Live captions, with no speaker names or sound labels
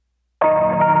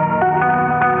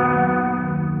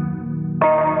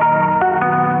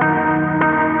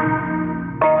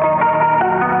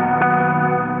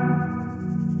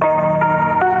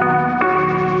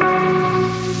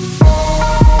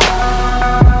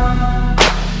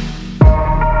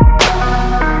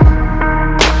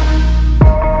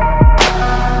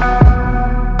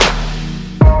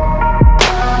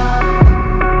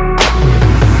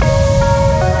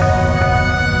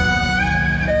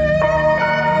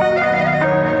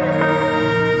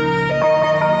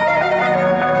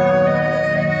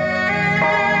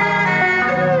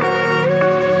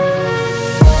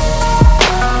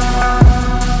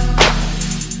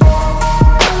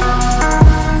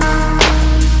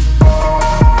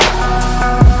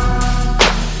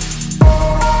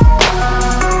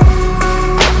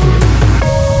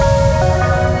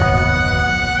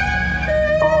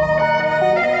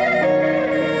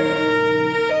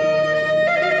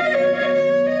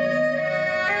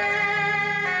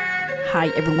Hi,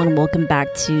 everyone. Welcome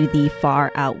back to the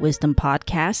Far Out Wisdom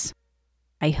Podcast.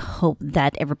 I hope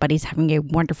that everybody's having a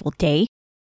wonderful day.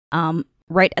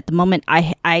 Right at the moment,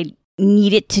 I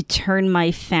needed to turn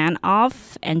my fan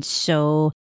off, and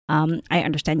so I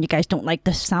understand you guys don't like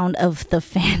the sound of the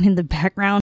fan in the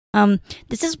background.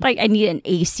 This is why I need an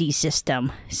AC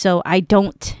system. So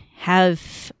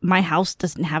my house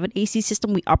doesn't have an AC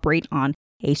system. We operate on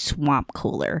a swamp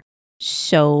cooler.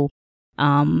 So,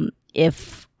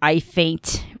 if I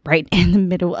faint right in the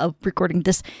middle of recording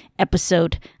this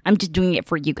episode, I'm just doing it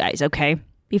for you guys, okay?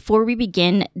 Before we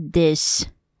begin this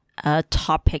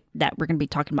topic that we're going to be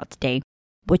talking about today,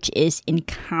 which is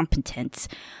incompetence,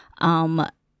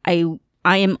 I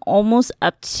am almost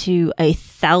up to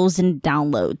 1,000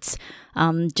 downloads.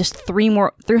 Just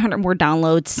 300 more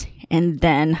downloads, and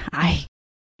then I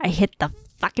hit the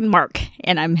fucking mark,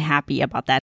 and I'm happy about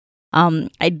that.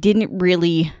 I didn't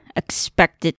really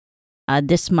expect it.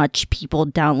 This much people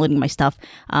downloading my stuff.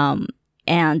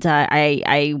 And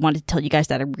I wanted to tell you guys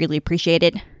that I really appreciate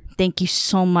it. Thank you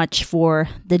so much for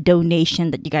the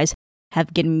donation that you guys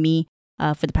have given me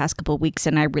for the past couple of weeks.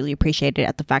 And I really appreciate it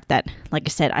at the fact that, like I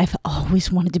said, I've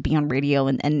always wanted to be on radio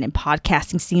and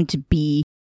podcasting seemed to be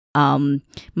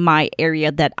my area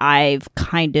that I've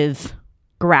kind of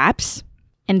grasped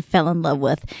and fell in love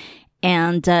with.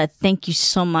 And thank you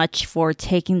so much for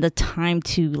taking the time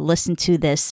to listen to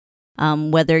this.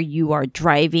 Whether you are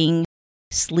driving,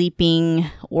 sleeping,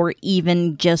 or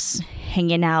even just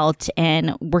hanging out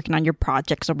and working on your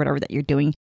projects or whatever that you're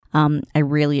doing. I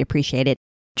really appreciate it.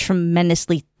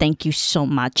 Tremendously. Thank you so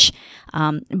much.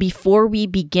 Before we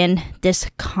begin this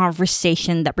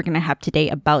conversation that we're going to have today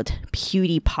about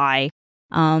PewDiePie,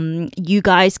 you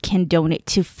guys can donate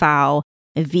to FOW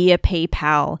via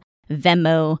PayPal,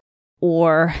 Venmo,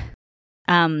 or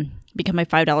become a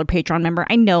 $5 Patreon member.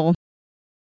 I know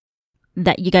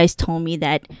that you guys told me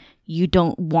that you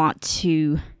don't want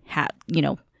to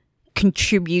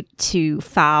contribute to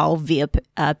FOW via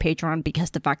Patreon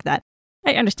because the fact that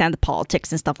I understand the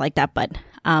politics and stuff like that, but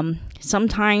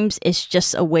sometimes it's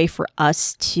just a way for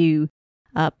us to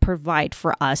provide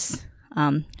for us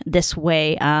this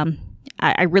way.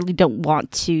 I really don't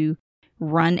want to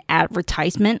run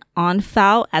advertisement on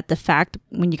FOW at the fact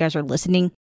when you guys are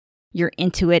listening, you're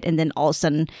into it, and then all of a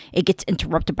sudden it gets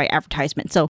interrupted by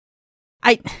advertisement. So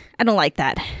I don't like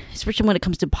that, especially when it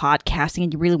comes to podcasting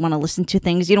and you really want to listen to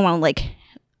things. You don't want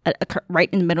to right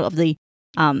in the middle of the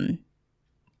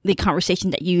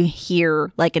conversation that you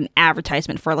hear like an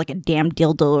advertisement for like a damn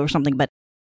dildo or something. But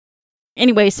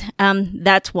anyways,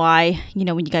 that's why,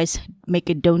 when you guys make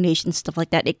a donation, stuff like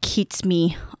that, it keeps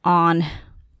me on,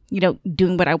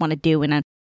 doing what I want to do. And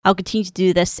I'll continue to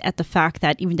do this at the fact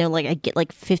that even though I get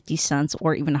like 50 cents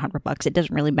or even $100, it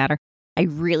doesn't really matter. I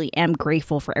really am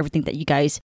grateful for everything that you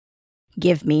guys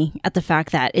give me at the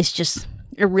fact that it's just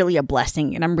really a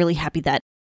blessing. And I'm really happy that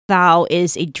FOW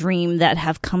is a dream that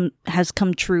has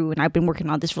come true. And I've been working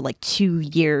on this for like 2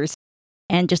 years.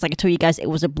 And just like I told you guys, it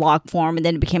was a blog form and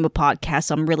then it became a podcast.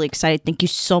 So I'm really excited. Thank you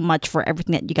so much for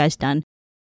everything that you guys done.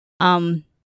 And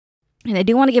I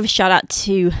do want to give a shout out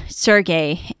to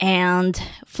Sergey and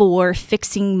for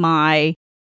fixing my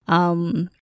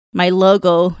my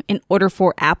logo in order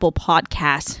for Apple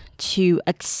Podcasts to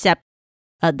accept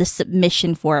the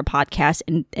submission for a podcast.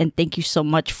 And thank you so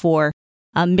much for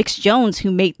Mix Jones,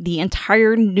 who made the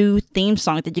entire new theme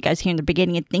song that you guys hear in the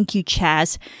beginning. And thank you,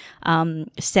 Chaz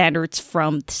Standards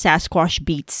from Sasquatch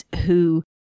Beats, who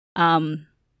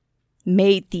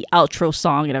made the outro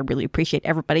song. And I really appreciate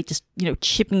everybody just,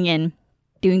 chipping in,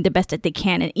 doing the best that they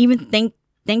can. And even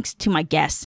thanks to my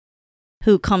guests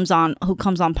who comes on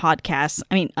podcasts,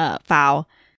 FOW,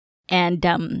 and,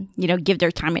 give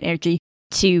their time and energy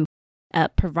to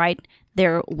provide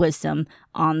their wisdom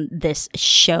on this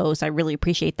show. So I really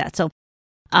appreciate that. So,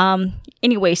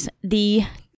 anyways, today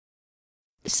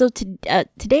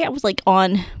I wasn't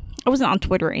on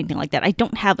Twitter or anything like that. I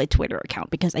don't have a Twitter account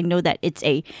because I know that it's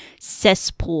a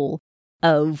cesspool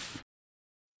of,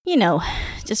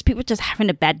 just people just having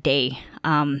a bad day.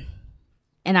 And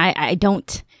I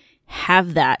don't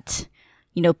have that,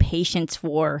 patience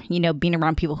for, being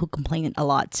around people who complain a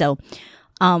lot. So,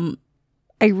 I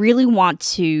really want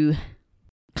to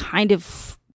kind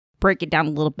of break it down a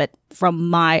little bit from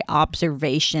my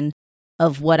observation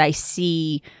of what I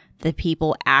see the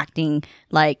people acting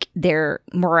like their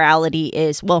morality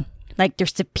is, like they're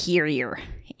superior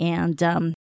and,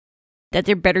 that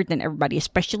they're better than everybody,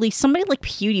 especially somebody like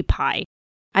PewDiePie.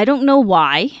 I don't know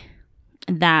why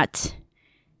that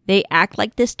they act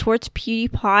like this towards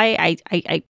PewDiePie.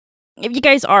 If you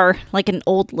guys are like an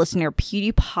old listener,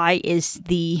 PewDiePie is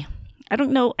the I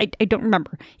don't know. I don't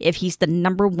remember if he's the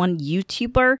number one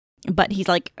YouTuber, but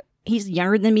he's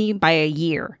younger than me by a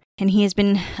year. And he has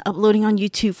been uploading on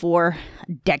YouTube for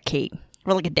a decade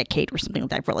or something like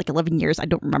that, for like 11 years. I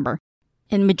don't remember.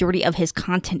 And majority of his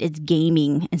content is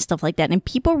gaming and stuff like that. And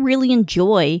people really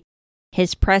enjoy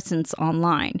his presence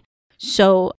online.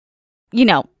 So,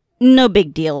 no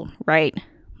big deal, right?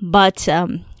 But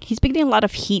he's been getting a lot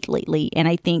of heat lately. And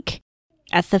I think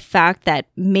at the fact that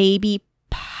maybe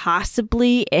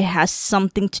possibly it has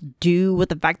something to do with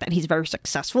the fact that he's very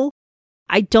successful.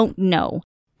 I don't know.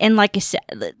 And like I said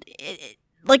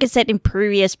in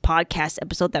previous podcast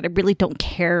episode, that I really don't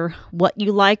care what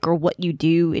you like or what you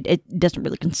do. It doesn't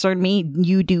really concern me.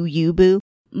 You do you, boo.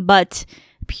 But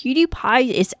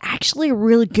PewDiePie is actually a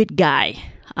really good guy.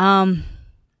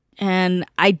 And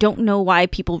I don't know why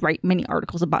people write many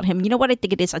articles about him. You know what I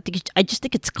think it is? I just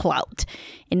think it's clout.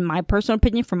 In my personal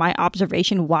opinion, from my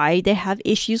observation, why they have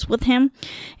issues with him.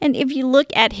 And if you look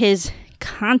at his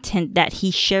content that he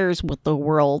shares with the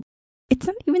world, it's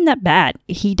not even that bad.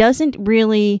 He doesn't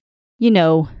really,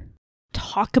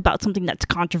 talk about something that's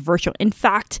controversial. In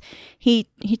fact, he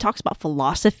talks about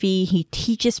philosophy. He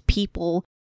teaches people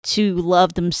to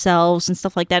love themselves and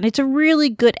stuff like that. And it's a really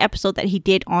good episode that he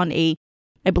did on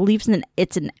I believe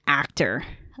it's an actor,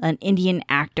 an Indian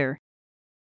actor,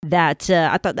 that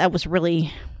I thought that was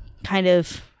really kind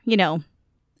of,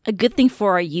 a good thing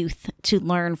for our youth to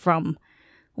learn from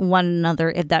one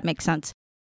another, if that makes sense.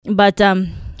 But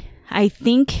I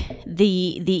think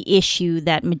the issue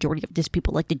that majority of these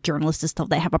people, like the journalists and stuff,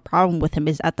 that have a problem with him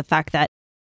is at the fact that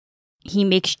he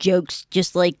makes jokes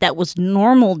just like that was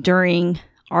normal during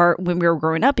when we were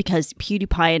growing up, because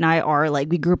PewDiePie and I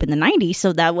we grew up in the 90s,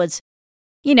 so that was,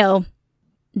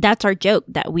 that's our joke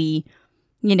that we,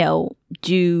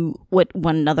 do with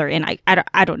one another. And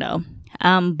I don't know.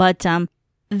 But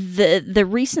the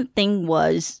recent thing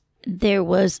was,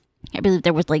 I believe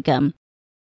there was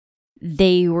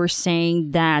they were saying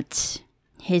that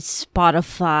his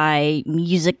Spotify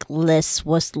music list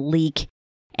was leaked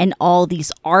and all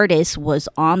these artists was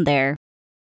on there.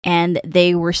 And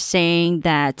they were saying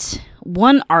that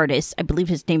one artist, I believe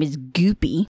his name is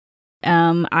Goopy.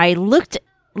 I looked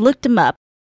him up,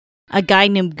 a guy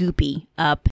named Goopy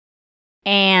up,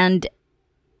 and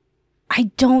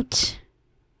I don't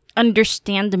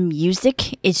understand the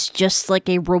music. It's just like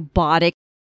a robotic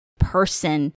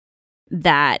person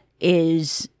that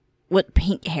is with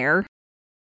pink hair.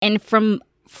 And from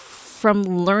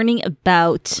learning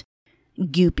about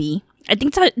Goopy, I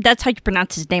think that's how you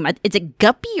pronounce his name. Is it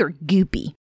Guppy or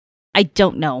Goopy? I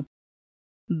don't know.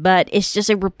 But it's just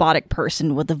a robotic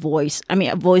person with a voice. I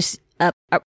mean,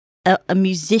 a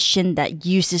musician that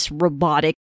uses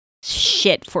robotic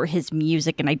shit for his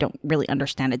music, and I don't really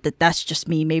understand it. That's just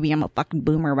me. Maybe I'm a fucking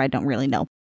boomer, but I don't really know.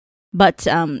 But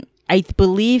I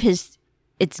believe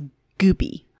it's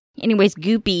Goopy. Anyways,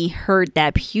 Goopy heard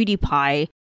that PewDiePie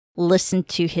listened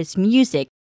to his music,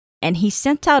 and he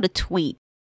sent out a tweet,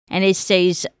 and it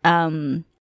says,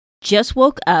 just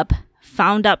woke up,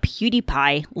 found out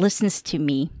PewDiePie listens to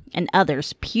me and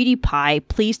others. PewDiePie,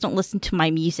 please don't listen to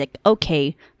my music.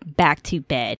 Okay, back to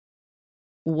bed.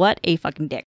 What a fucking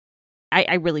dick.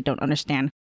 I really don't understand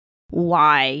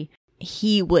why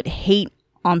he would hate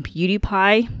on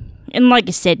PewDiePie. And like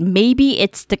I said, maybe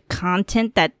it's the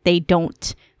content that they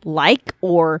don't like,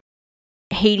 or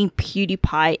hating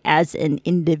PewDiePie as an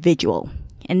individual.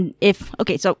 And if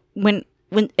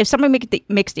somebody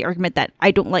makes the argument that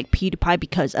I don't like PewDiePie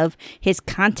because of his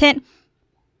content,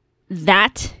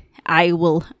 that I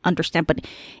will understand. But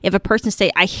if a person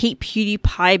say I hate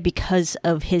PewDiePie because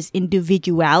of his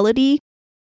individuality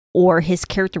or his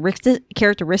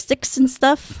characteristics and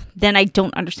stuff, then I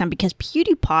don't understand, because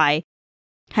PewDiePie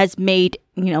has made,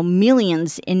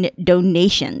 millions in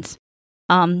donations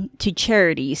to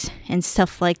charities and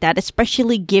stuff like that,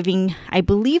 especially giving, I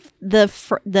believe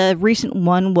the recent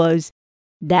one was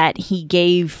that he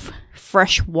gave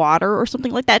fresh water or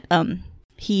something like that.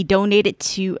 He donated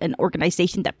to an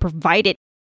organization that provided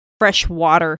fresh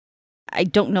water, I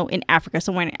don't know, in Africa,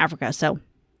 somewhere in Africa. So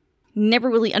never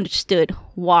really understood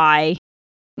why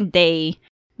they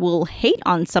will hate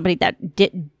on somebody that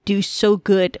did do so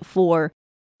good for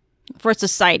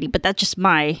society. But that's just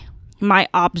my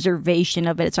observation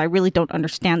of it. So I really don't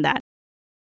understand that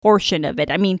portion of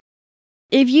it. I mean,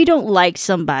 if you don't like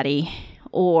somebody,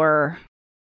 or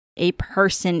a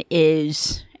person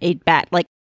is a bad, like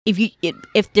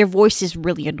if their voice is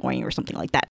really annoying or something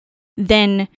like that,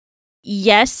 then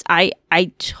yes, I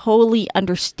totally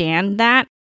understand that.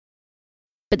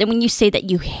 But then when you say that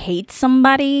you hate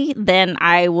somebody, then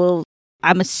I'm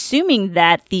assuming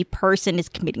that the person is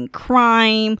committing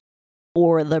crime,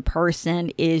 or the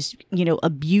person is,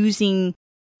 abusing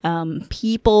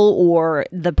people, or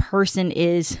the person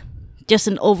is just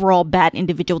an overall bad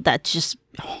individual that just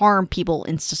harm people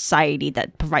in society,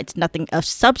 that provides nothing of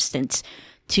substance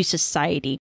to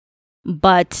society.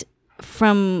 But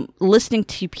from listening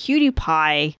to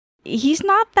PewDiePie, he's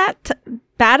not that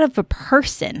bad of a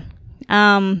person.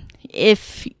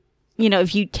 If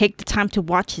you take the time to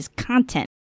watch his content.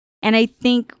 And I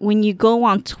think when you go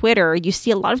on Twitter, you see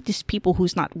a lot of these people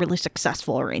who's not really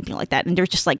successful or anything like that. And they're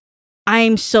just like,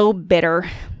 I'm so bitter.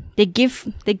 They give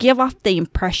off the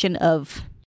impression of,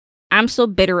 I'm so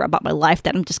bitter about my life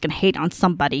that I'm just going to hate on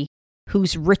somebody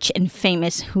who's rich and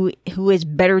famous, who is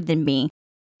better than me.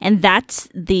 And that's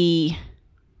the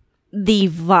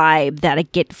vibe that I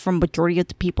get from majority of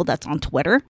the people that's on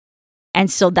Twitter. And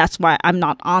so that's why I'm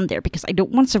not on there, because I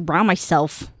don't want to surround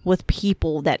myself with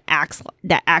people that act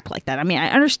like that. I mean, I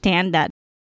understand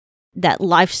that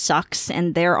life sucks,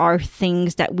 and there are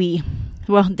things that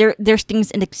there's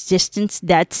things in existence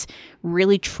that's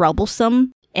really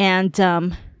troublesome. And,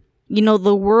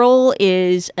 the world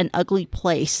is an ugly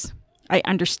place. I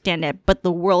understand that, but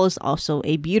the world is also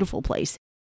a beautiful place.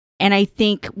 And I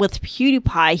think with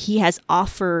PewDiePie, he has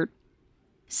offered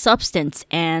substance,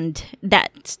 and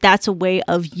that's a way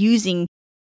of using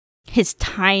his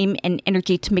time and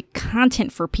energy to make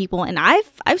content for people. And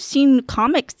I've seen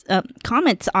comments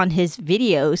on his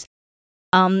videos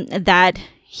that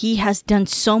he has done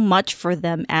so much for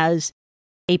them as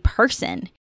a person.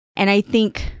 And I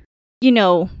think,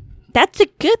 that's a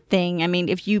good thing. I mean,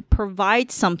 if you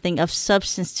provide something of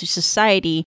substance to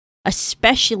society,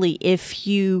 especially if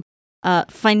you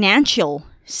financial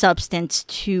substance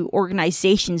to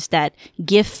organizations that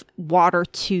give water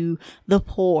to the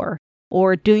poor,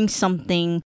 or doing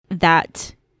something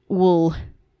that will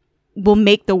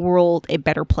make the world a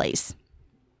better place.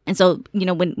 And so,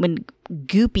 when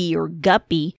Goopy or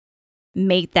Guppy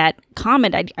made that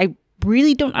comment, I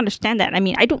really don't understand that. I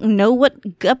mean, I don't know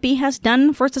what Guppy has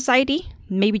done for society.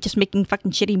 Maybe just making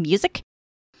fucking shitty music.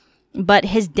 But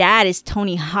his dad is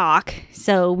Tony Hawk,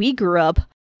 so we grew up.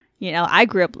 I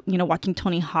grew up, watching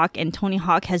Tony Hawk, and Tony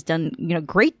Hawk has done,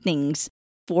 great things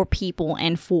for people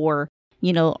and for,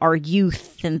 our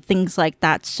youth and things like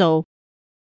that. So,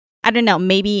 I don't know,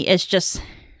 maybe it's just,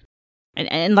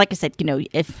 and like I said,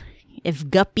 if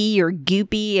Guppy or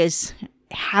Goopy is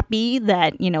happy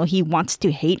that, he wants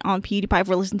to hate on PewDiePie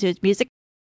for listening to his music,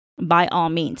 by all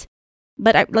means.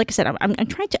 But like I said, I'm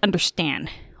trying to understand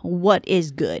what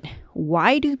is good.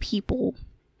 Why do people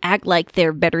act like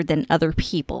they're better than other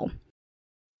people?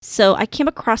 So I came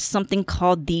across something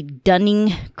called the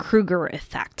Dunning-Kruger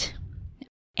effect.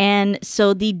 And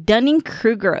so the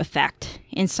Dunning-Kruger effect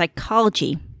in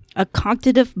psychology, a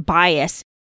cognitive bias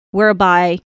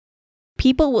whereby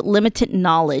people with limited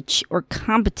knowledge or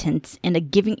competence in a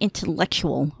given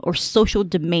intellectual or social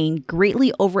domain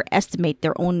greatly overestimate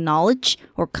their own knowledge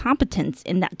or competence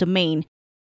in that domain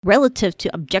relative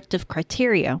to objective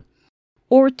criteria,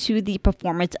 or to the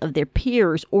performance of their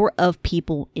peers or of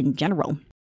people in general.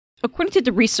 According to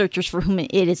the researchers for whom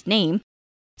it is named,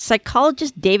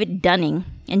 psychologists David Dunning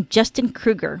and Justin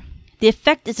Kruger, the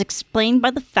effect is explained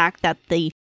by the fact that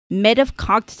the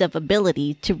metacognitive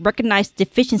ability to recognize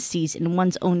deficiencies in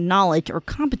one's own knowledge or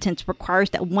competence requires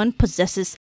that one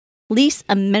possesses at least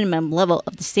a minimum level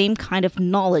of the same kind of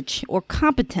knowledge or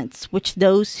competence which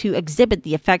those who exhibit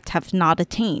the effect have not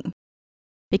attained.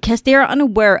 Because they are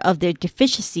unaware of their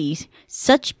deficiencies,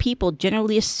 such people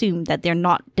generally assume that they're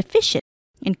not deficient,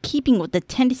 in keeping with the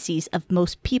tendencies of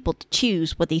most people to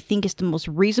choose what they think is the most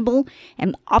reasonable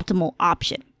and optimal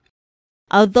option.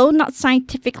 Although not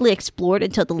scientifically explored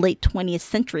until the late 20th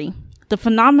century, the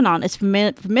phenomenon is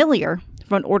familiar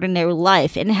from ordinary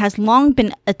life, and it has long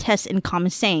been a test in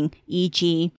common saying,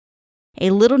 e.g., a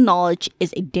little knowledge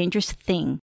is a dangerous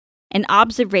thing, an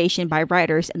observation by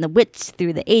writers and the wits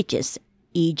through the ages,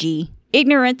 e.g.,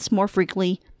 ignorance more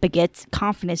frequently begets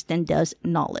confidence than does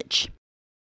knowledge.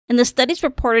 And the studies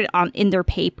reported on in their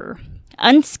paper,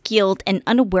 unskilled and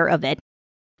unaware of it,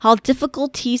 how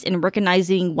difficulties in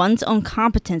recognizing one's own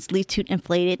competence lead to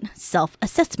inflated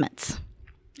self-assessments.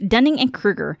 Dunning and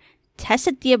Kruger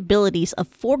tested the abilities of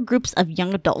 4 groups of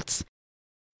young adults.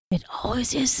 It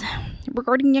always is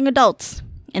regarding young adults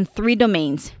in 3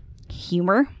 domains: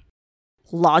 humor,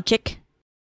 logic,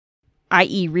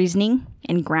 i.e. reasoning,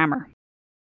 and grammar.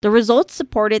 The results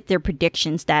supported their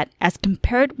predictions that, as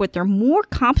compared with their more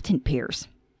competent peers,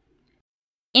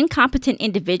 incompetent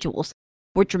individuals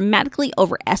would dramatically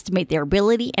overestimate their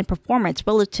ability and performance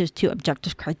relative to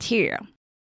objective criteria,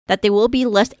 that they will be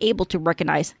less able to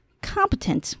recognize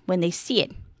competence when they see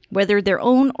it, whether their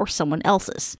own or someone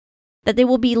else's. that they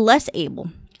will be less able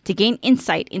to gain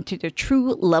insight into their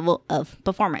true level of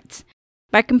performance.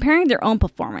 By comparing their own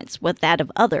performance with that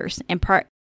of others, and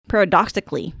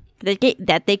paradoxically,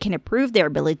 that they can improve their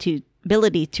ability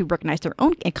to recognize their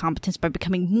own incompetence by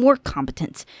becoming more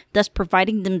competent, thus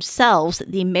providing themselves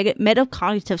the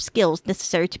metacognitive skills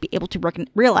necessary to be able to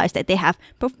realize that they have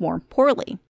performed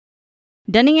poorly.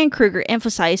 Dunning and Kruger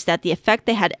emphasized that the effect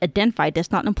they had identified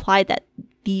does not imply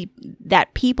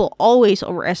that people always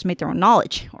overestimate their own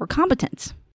knowledge or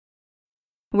competence.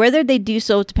 Whether they do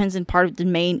so depends in part of the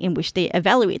domain in which they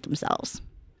evaluate themselves.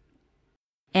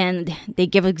 And they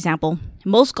give an example.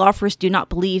 Most golfers do not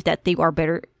believe that they are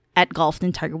better at golf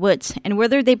than Tiger Woods, and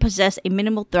whether they possess a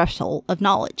minimal threshold of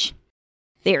knowledge,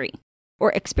 theory,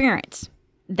 or experience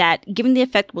that, given the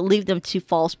effect, will lead them to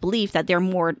false belief that they are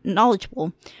more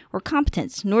knowledgeable or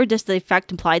competent, nor does the effect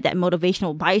imply that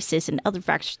motivational biases and other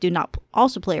factors do not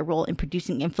also play a role in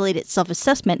producing inflated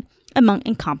self-assessment among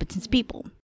incompetent people.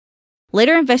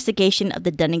 Later investigation of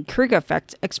the Dunning-Kruger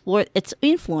effect explored its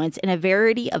influence in a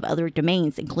variety of other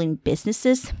domains, including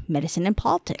businesses, medicine, and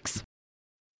politics.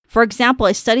 For example,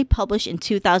 a study published in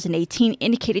 2018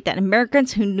 indicated that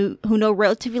Americans who know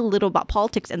relatively little about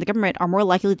politics and the government are more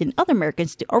likely than other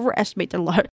Americans to overestimate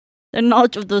their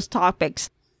knowledge of those topics.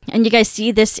 And you guys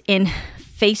see this in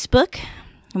Facebook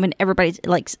when everybody's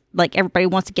like everybody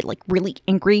wants to get really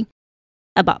angry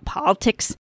about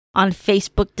politics on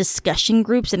Facebook discussion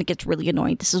groups, and it gets really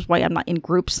annoying. This is why I'm not in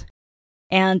groups.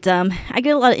 And I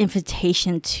get a lot of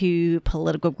invitation to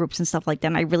political groups and stuff like that,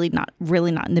 and I'm really not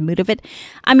in the mood of it.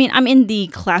 I mean, I'm in the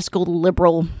classical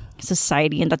liberal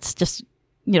society, and that's just,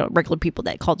 regular people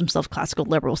that call themselves classical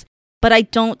liberals. But I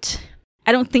don't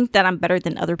think that I'm better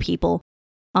than other people.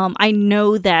 I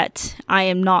know that I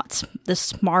am not the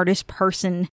smartest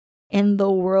person in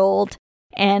the world.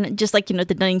 And just like, the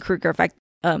Dunning-Kruger effect,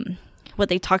 what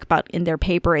they talk about in their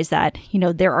paper is that,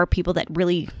 there are people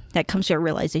that comes to a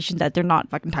realization that they're not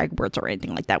fucking Tiger Woods or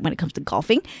anything like that when it comes to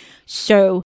golfing.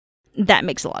 So that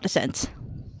makes a lot of sense.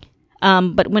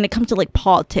 But when it comes to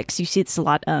politics, you see this a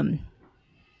lot. When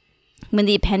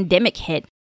the pandemic hit,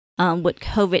 with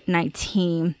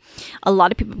COVID-19, a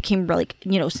lot of people became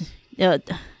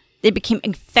they became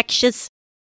infectious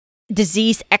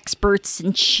disease experts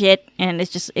and shit. And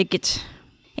it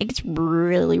gets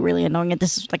really, really annoying. And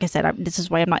this is, like I said, this is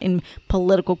why I'm not in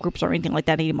political groups or anything like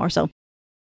that anymore. So,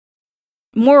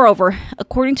 moreover,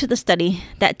 according to the study,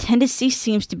 that tendency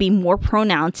seems to be more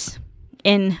pronounced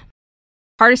in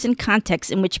partisan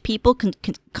contexts in which people can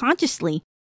consciously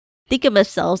think of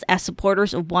themselves as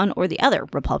supporters of one or the other,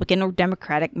 Republican or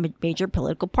Democratic major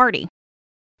political party.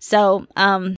 So,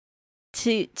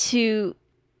 to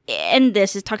end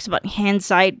this, it talks about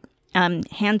hindsight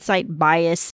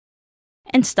bias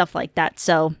and stuff like that.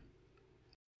 So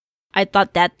I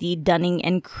thought that the Dunning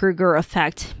and Kruger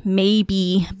effect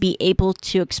maybe be able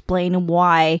to explain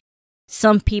why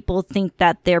some people think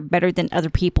that they're better than other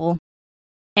people.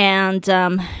 And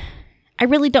I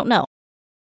really don't know.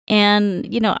 And,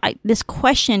 this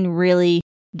question really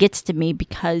gets to me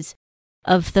because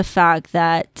of the fact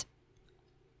that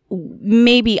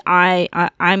maybe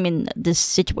I'm in this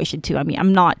situation too. I mean,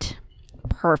 I'm not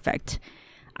perfect.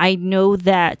 I know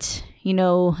that,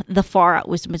 the Far Out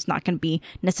Wisdom is not going to be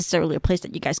necessarily a place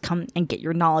that you guys come and get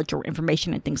your knowledge or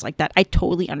information and things like that. I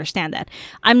totally understand that.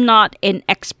 I'm not an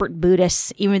expert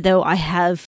Buddhist, even though I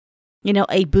have,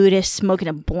 a Buddhist smoking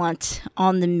a blunt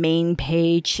on the main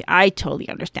page. I totally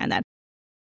understand that.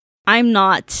 I'm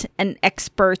not an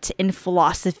expert in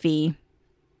philosophy,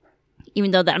 even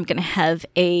though that I'm going to have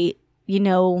I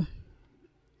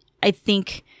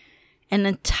think an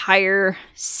entire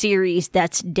series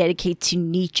that's dedicated to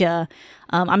Nietzsche.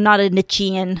 I'm not a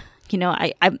Nietzschean.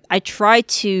 I try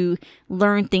to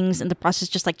learn things in the process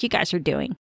just like you guys are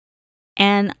doing.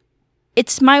 And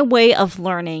it's my way of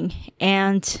learning.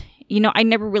 And, I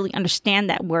never really understand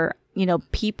that where,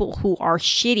 people who are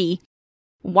shitty,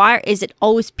 why is it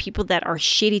always people that are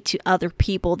shitty to other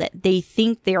people that they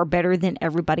think they are better than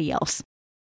everybody else?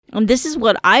 And this is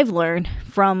what I've learned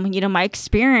from, my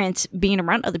experience being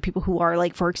around other people who are,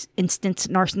 for instance,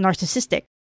 narcissistic,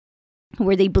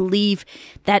 where they believe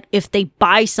that if they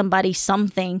buy somebody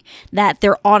something, that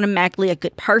they're automatically a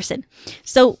good person.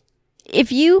 So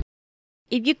if you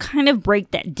kind of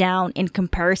break that down in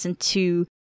comparison to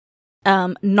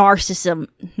narcissism,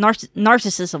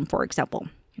 for example,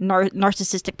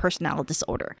 narcissistic personality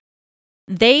disorder,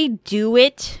 they do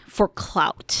it for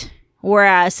clout.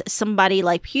 Whereas somebody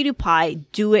like PewDiePie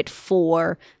do it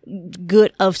for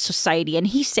good of society. And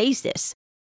he says this,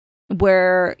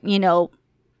 where,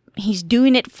 he's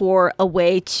doing it for a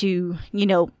way to,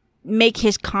 make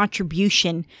his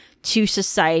contribution to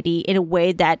society in a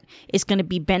way that is going to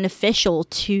be beneficial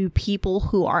to people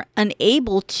who are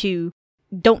unable to,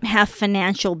 don't have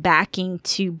financial backing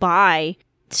to buy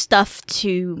stuff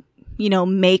to,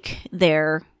 make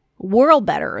their world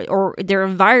better or their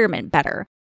environment better.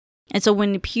 And so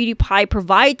when PewDiePie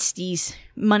provides these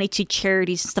money to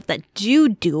charities and stuff that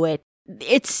do it,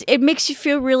 it makes you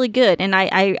feel really good. And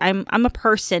I'm a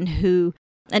person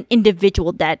an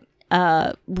individual that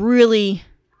really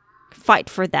fight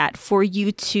for that, for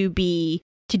you to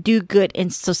do good in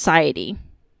society.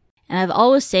 And I've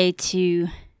always said to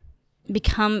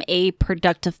become a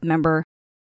productive member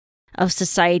of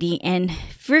society and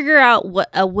figure out what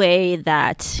a way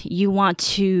that you want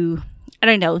to, I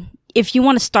don't know, if you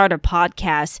want to start a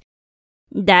podcast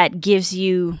that gives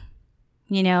you,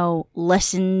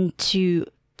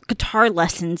 guitar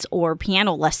lessons or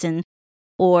piano lesson,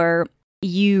 or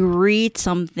you read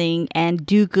something and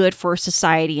do good for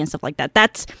society and stuff like that.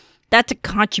 That's a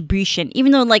contribution,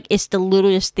 even though it's the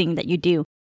littlest thing that you do.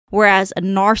 Whereas a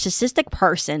narcissistic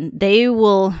person, they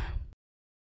will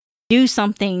do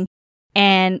something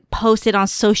and post it on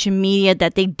social media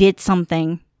that they did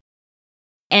something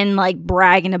and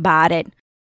bragging about it.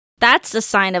 That's a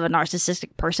sign of a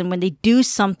narcissistic person, when they do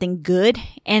something good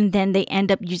and then they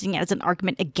end up using it as an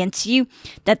argument against you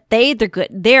that they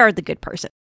are the good person.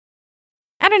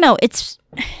 I don't know. It's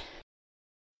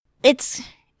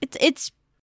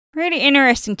pretty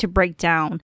interesting to break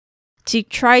down, to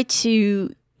try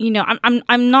to,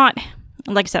 I'm not,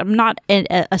 like I said, I'm not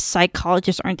a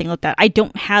psychologist or anything like that. I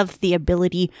don't have the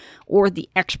ability or the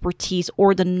expertise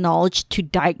or the knowledge to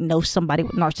diagnose somebody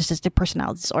with narcissistic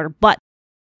personality disorder. But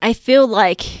I feel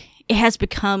like it has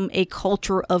become a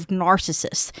culture of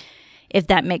narcissists, if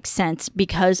that makes sense,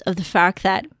 because of the fact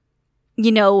that,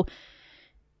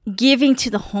 giving to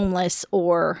the homeless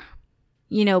or,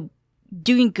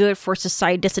 doing good for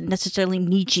society doesn't necessarily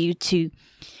need you to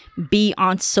be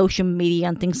on social media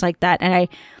and things like that. And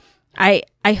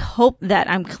I hope that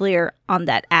I'm clear on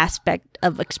that aspect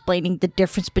of explaining the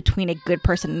difference between a good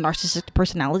person and narcissistic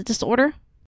personality disorder,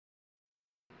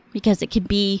 because it can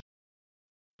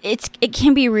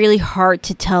be really hard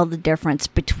to tell the difference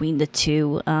between the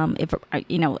two. If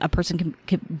a person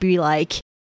could be like,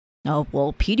 oh,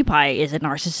 well, PewDiePie is a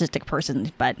narcissistic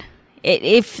person, but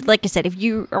if like I said, if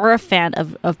you are a fan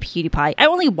of PewDiePie, I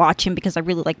only watch him because I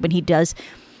really like when he does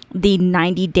the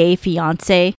 90-day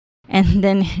fiance, and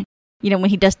then when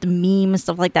he does the meme and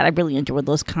stuff like that. I really enjoy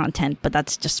those content, but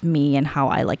that's just me and how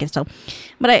I like it. So,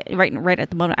 but right at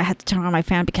the moment, I had to turn on my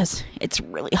fan because it's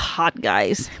really hot,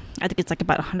 guys. I think it's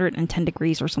about 110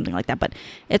 degrees or something like that, but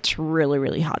it's really,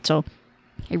 really hot. So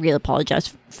I really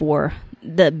apologize for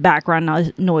the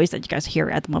background noise that you guys hear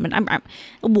at the moment. I'm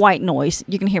white noise.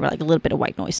 You can hear a little bit of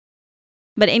white noise.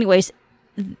 But anyways,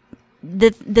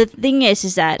 the thing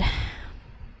is that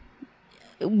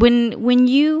when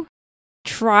you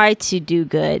try to do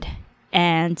good,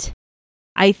 and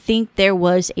I think there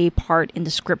was a part in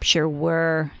the scripture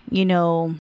where you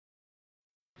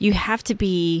have to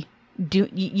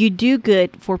you do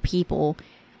good for people,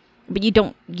 but you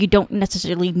don't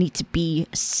necessarily need to be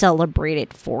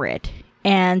celebrated for it.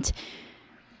 And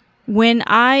when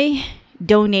I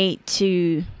donate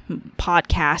to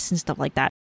podcasts and stuff like that,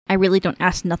 I really don't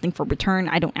ask nothing for return.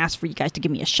 I don't ask for you guys to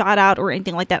give me a shout out or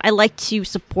anything like that. I like to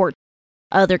support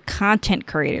other content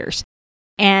creators.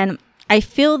 And I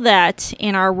feel that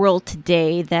in our world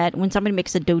today, that when somebody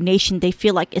makes a donation, they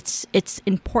feel like it's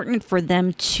important for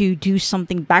them to do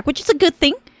something back, which is a good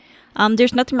thing.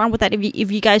 There's nothing wrong with that.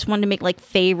 If you guys want to make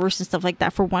favors and stuff like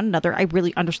that for one another, I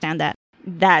really understand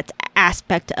that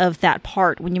aspect of that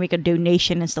part when you make a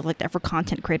donation and stuff like that for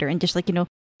content creator. And just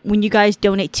when you guys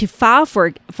donate to FAO,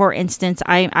 for instance,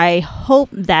 I hope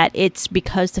that it's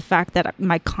because the fact that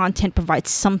my content provides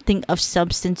something of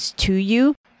substance to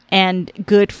you and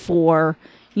good for,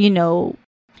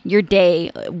 your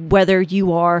day, whether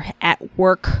you are at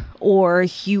work or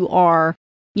you are,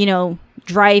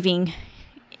 driving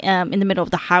in the middle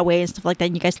of the highway and stuff like that.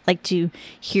 And you guys like to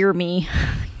hear me,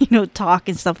 talk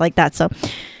and stuff like that. So,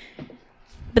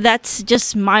 but that's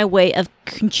just my way of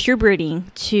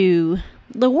contributing to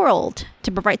the world,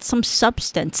 to provide some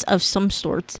substance of some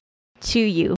sorts to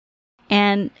you.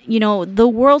 And the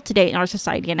world today in our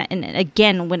society, and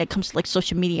again, when it comes to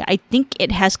social media, I think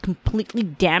it has completely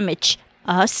damaged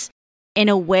us in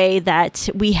a way that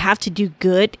we have to do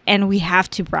good and we have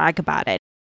to brag about it.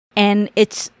 And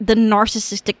it's the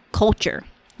narcissistic culture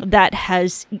that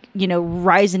has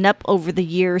risen up over the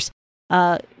years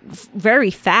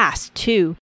very fast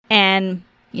too. And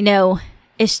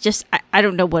it's just I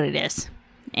don't know what it is.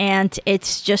 And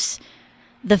it's just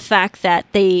the fact that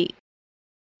they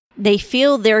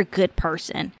feel they're a good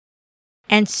person,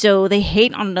 and so they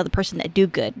hate on another person that do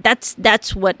good.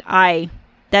 That's what I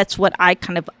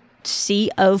kind of see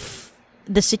of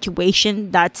the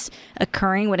situation that's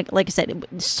occurring when like I said,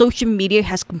 social media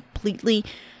has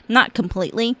not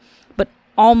completely, but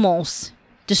almost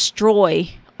destroy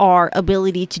our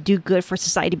ability to do good for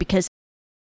society, because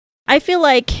I feel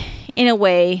like in a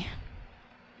way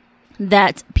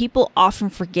that people often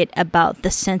forget about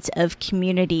the sense of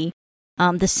community,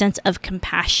 the sense of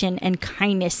compassion and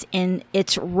kindness in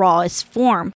its rawest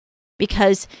form.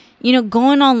 Because,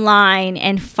 going online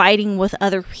and fighting with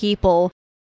other people,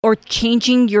 or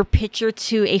changing your picture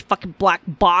to a fucking black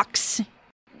box,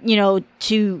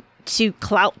 to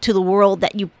clout to the world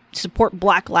that you support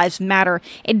Black Lives Matter,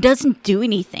 it doesn't do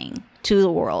anything to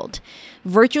the world.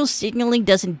 Virtual signaling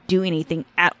doesn't do anything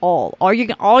at all. All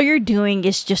you're doing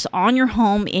is just on your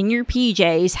home in your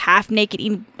PJs, half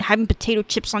naked, having potato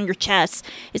chips on your chest.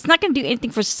 It's not going to do anything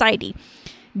for society.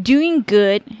 Doing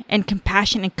good and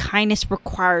compassion and kindness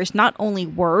requires not only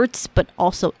words, but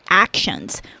also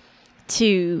actions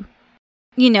to,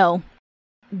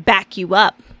 back you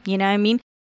up. You know what I mean?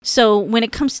 So when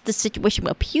it comes to the situation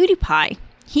with PewDiePie,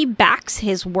 he backs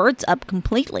his words up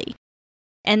completely.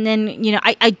 And then,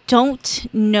 I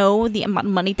don't know the amount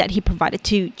of money that he provided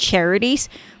to charities,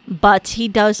 but he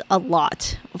does a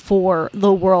lot for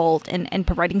the world and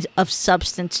providing of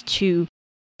substance to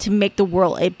make the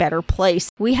world a better place.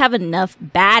 We have enough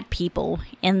bad people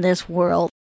in this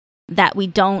world that we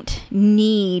don't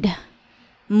need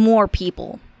more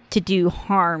people to do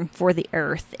harm for the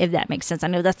earth, if that makes sense. I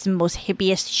know that's the most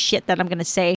hippiest shit that I'm going to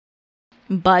say,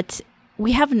 but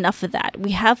we have enough of that.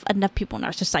 We have enough people in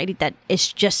our society that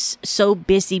is just so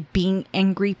busy being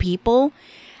angry people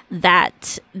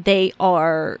that they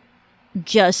are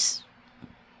just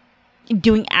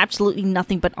doing absolutely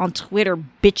nothing but on Twitter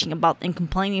bitching about and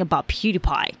complaining about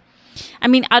PewDiePie. I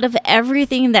mean, out of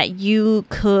everything that you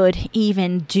could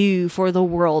even do for the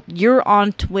world, you're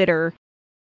on Twitter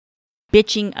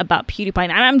bitching about PewDiePie.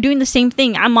 And I'm doing the same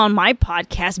thing. I'm on my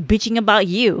podcast bitching about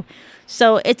you.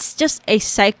 So it's just a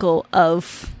cycle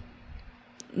of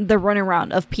the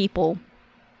runaround of people.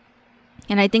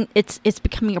 And I think it's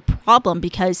becoming a problem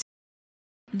because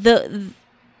in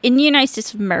the United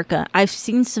States of America, I've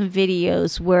seen some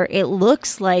videos where it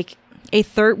looks like a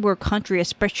third world country,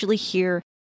 especially here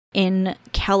in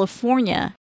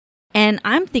California. And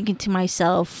I'm thinking to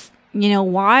myself,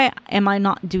 why am I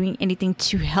not doing anything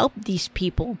to help these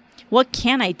people? What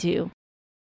can I do?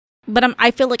 But I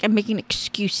feel like I'm making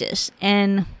excuses.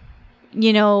 And,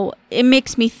 it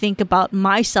makes me think about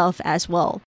myself as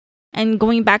well. And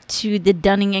going back to the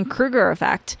Dunning and Kruger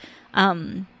effect,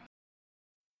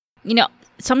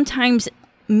 sometimes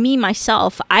me,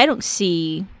 myself, I don't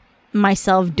see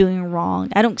myself doing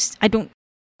wrong. I don't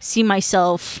see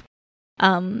myself,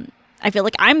 I feel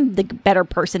like I'm the better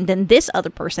person than this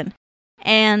other person.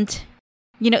 And,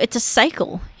 it's a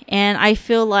cycle. And I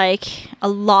feel like a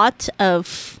lot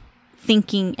of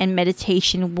thinking and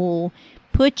meditation will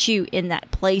put you in that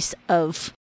place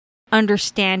of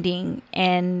understanding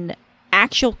and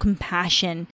actual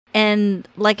compassion. And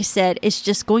like I said, it's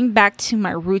just going back to my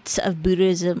roots of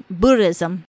Buddhism.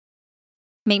 Buddhism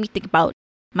made me think about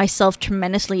myself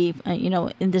tremendously,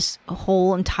 in this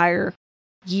whole entire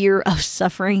year of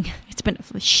suffering. It's been a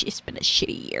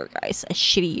shitty year, guys. A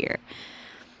shitty year.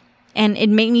 And it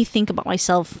made me think about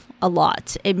myself a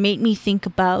lot. It made me think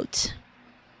about,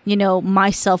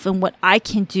 myself and what I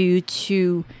can do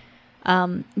to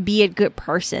be a good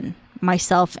person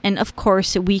myself. And of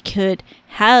course, we could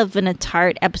have an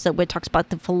entire episode where it talks about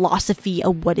the philosophy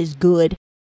of what is good.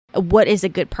 What is a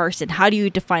good person? How do you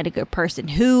define a good person?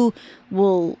 Who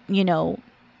will,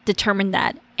 determine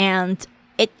that? And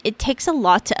it takes a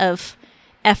lot of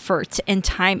effort and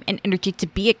time and energy to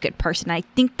be a good person. I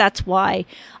think that's why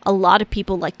a lot of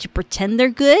people like to pretend they're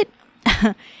good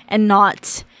and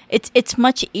not. It's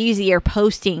much easier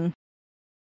posting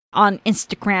on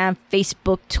Instagram,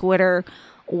 Facebook, Twitter,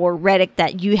 or Reddit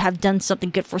that you have done something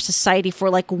good for society for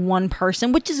like one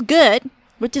person, which is good.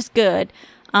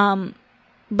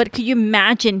 But could you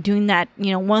imagine doing that,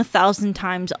 1,000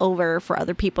 times over for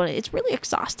other people? It's really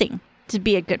exhausting to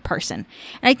be a good person.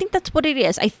 And I think that's what it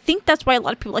is. I think that's why a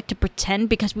lot of people like to pretend,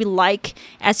 because we like,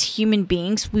 as human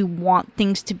beings, we want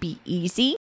things to be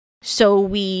easy. So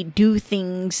we do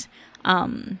things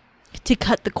to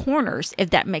cut the corners, if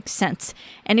that makes sense.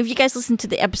 And if you guys listen to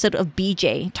the episode of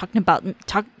BJ talking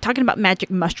about magic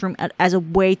mushroom as a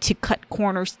way to cut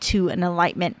corners to an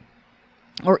enlightenment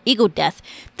or ego death,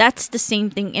 that's the same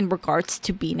thing in regards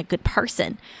to being a good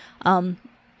person.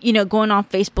 going on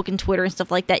Facebook and Twitter and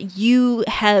stuff like that, you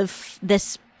have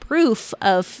this proof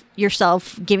of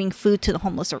yourself giving food to the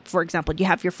homeless. Or, for example, you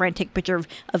have your friend take a picture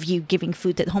of you giving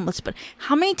food to the homeless. But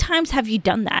how many times have you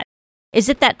done that? Is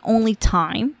it that only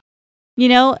time?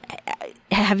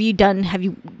 Have you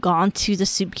gone to the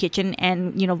soup kitchen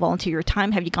and, volunteer your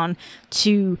time? Have you gone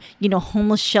to,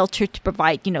 homeless shelter to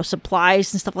provide,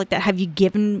 supplies and stuff like that? Have you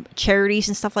given charities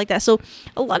and stuff like that? So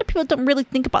a lot of people don't really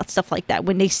think about stuff like that.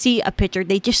 When they see a picture,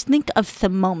 they just think of the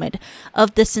moment,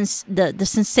 of the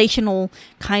sensational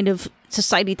kind of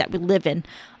society that we live in.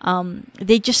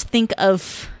 They just think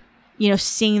of,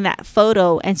 seeing that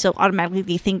photo. And so automatically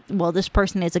they think, well, this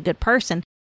person is a good person,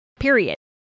 period.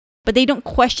 But they don't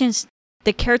question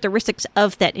the characteristics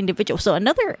of that individual. So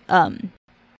another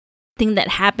thing that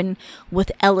happened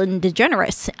with Ellen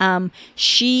DeGeneres,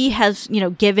 she has,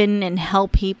 given and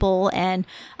helped people, and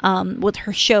with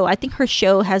her show, I think her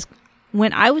show has,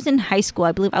 when I was in high school,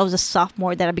 I believe I was a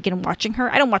sophomore that I began watching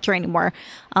her. I don't watch her anymore.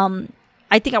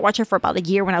 I think I watched her for about a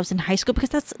year when I was in high school, because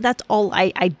that's all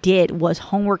I did was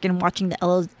homework and watching the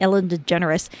Ellen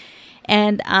DeGeneres.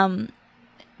 And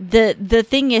the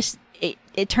thing is,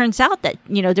 it turns out that,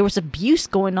 there was abuse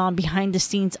going on behind the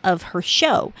scenes of her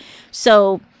show.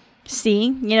 So,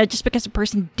 just because a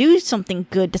person do something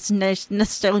good doesn't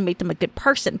necessarily make them a good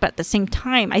person. But at the same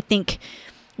time, I think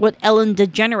with Ellen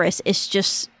DeGeneres, it's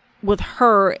just, with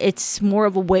her, it's more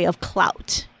of a way of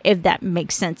clout, if that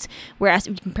makes sense. Whereas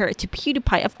if you compare it to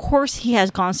PewDiePie, of course he has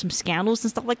gone some scandals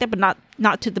and stuff like that, but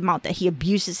not to the amount that he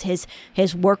abuses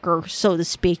his worker, so to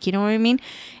speak. You know what I mean?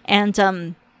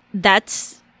 And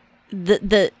that's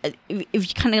if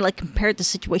you kind of like compare the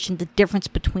situation, the difference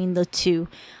between the two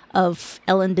of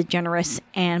Ellen DeGeneres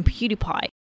and PewDiePie.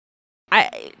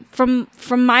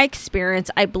 From my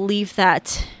experience, I believe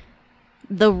that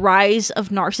the rise of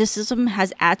narcissism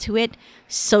has added to it.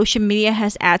 Social media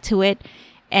has added to it.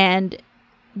 And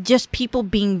just people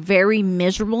being very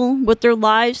miserable with their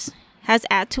lives has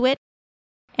added to it.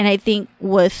 And I think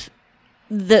with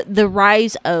the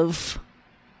rise of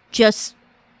just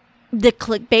the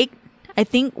clickbait, I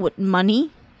think with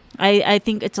money, I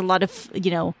think it's a lot of,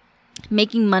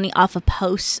 making money off of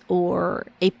posts, or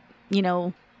if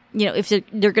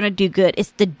they're going to do good,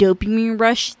 it's the dopamine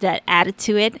rush that added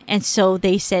to it. And so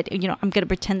they said, I'm going to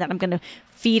pretend that I'm going to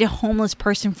feed a homeless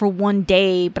person for one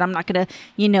day, but I'm not going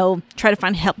to, try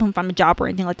to help him find a job or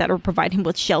anything like that, or provide him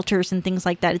with shelters and things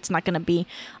like that. It's not going to be,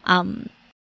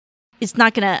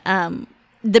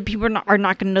 the people are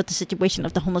not going to know the situation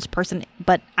of the homeless person,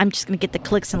 but I'm just going to get the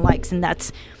clicks and likes. And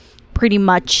that's pretty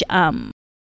much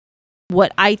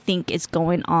what I think is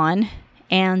going on.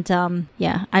 And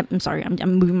I'm sorry,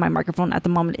 I'm moving my microphone at the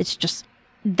moment. It's just,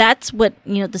 that's what,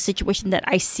 the situation that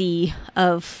I see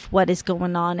of what is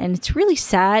going on. And it's really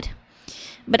sad,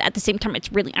 but at the same time,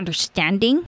 it's really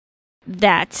understanding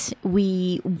that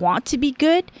we want to be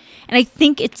good. And I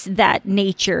think it's that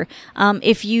nature.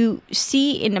 If you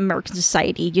see in American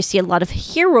society, you see a lot of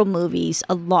hero movies,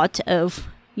 a lot of,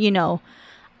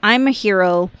 I'm a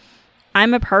hero,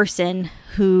 I'm a person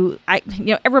who,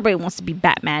 everybody wants to be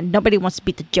Batman. Nobody wants to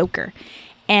be the Joker.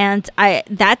 And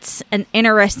that's an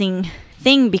interesting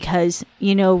thing, because,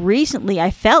 recently I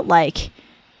felt like,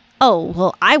 oh,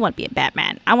 well, I want to be a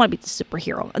Batman. I want to be the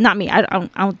superhero. Not me. I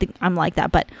don't think I'm like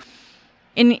that, but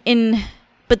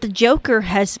but the Joker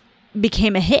has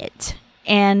became a hit,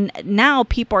 and now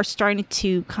people are starting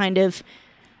to kind of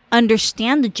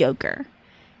understand the Joker,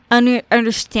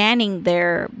 understanding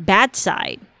their bad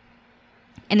side,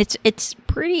 and it's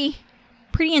pretty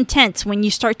intense when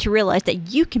you start to realize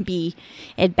that you can be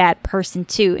a bad person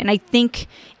too. And I think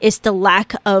it's the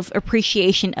lack of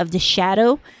appreciation of the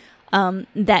shadow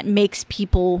that makes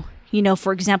people,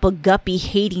 for example, Guppy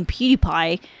hating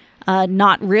PewDiePie.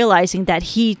 Not realizing that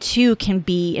he too can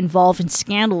be involved in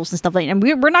scandals and stuff like that. And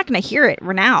we're not going to hear it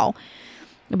for now.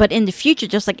 But in the future,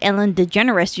 just like Ellen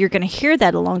DeGeneres, you're going to hear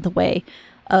that along the way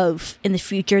in the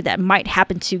future that might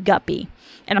happen to Guppy.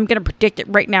 And I'm going to predict it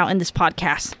right now in this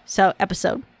podcast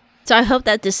episode. So I hope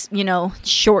that this,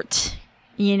 short,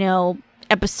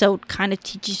 episode kind of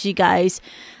teaches you guys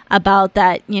about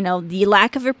that, the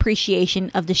lack of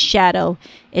appreciation of the shadow.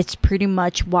 It's pretty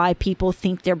much why people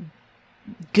think they're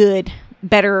good,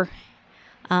 better,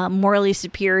 morally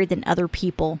superior than other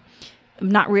people,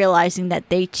 not realizing that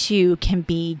they too can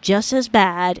be just as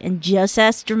bad and just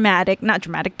as not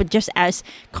dramatic, but just as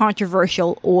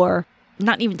controversial, or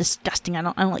not even disgusting. I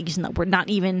don't like using that word. Not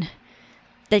even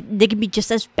that they can be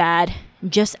just as bad,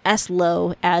 just as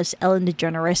low as Ellen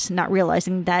DeGeneres, not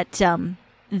realizing that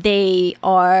they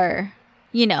are,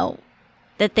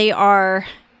 that they are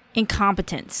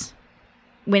incompetence.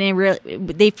 when in real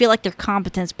they feel like they're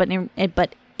competent, but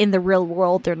in the real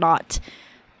world they're not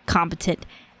competent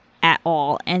at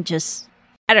all. And just,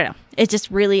 I don't know, it's just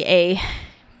really I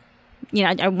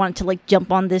wanted to like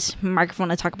jump on this microphone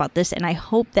and talk about this, and I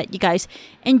hope that you guys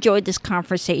enjoyed this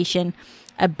conversation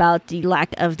about the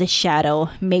lack of the shadow.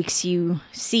 Makes you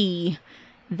see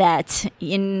that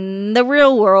in the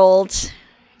real world,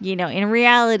 in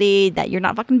reality, that you're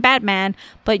not fucking Batman,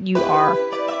 but you are,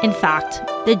 in fact,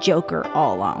 the Joker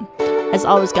all along. As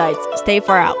always, guys, stay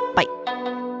far out. Bye.